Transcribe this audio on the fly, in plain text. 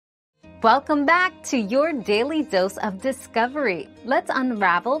Welcome back to your daily dose of discovery. Let's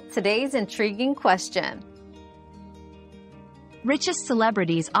unravel today's intriguing question. Richest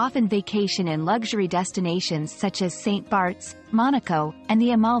celebrities often vacation in luxury destinations such as St. Barts, Monaco, and the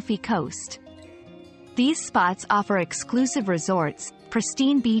Amalfi Coast. These spots offer exclusive resorts,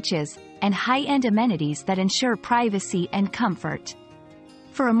 pristine beaches, and high-end amenities that ensure privacy and comfort.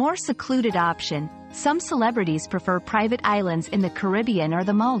 For a more secluded option, some celebrities prefer private islands in the Caribbean or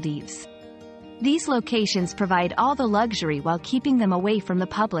the Maldives. These locations provide all the luxury while keeping them away from the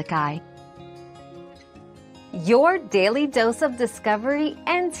public eye. Your daily dose of discovery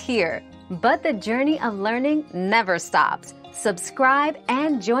ends here, but the journey of learning never stops. Subscribe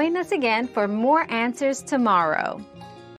and join us again for more answers tomorrow.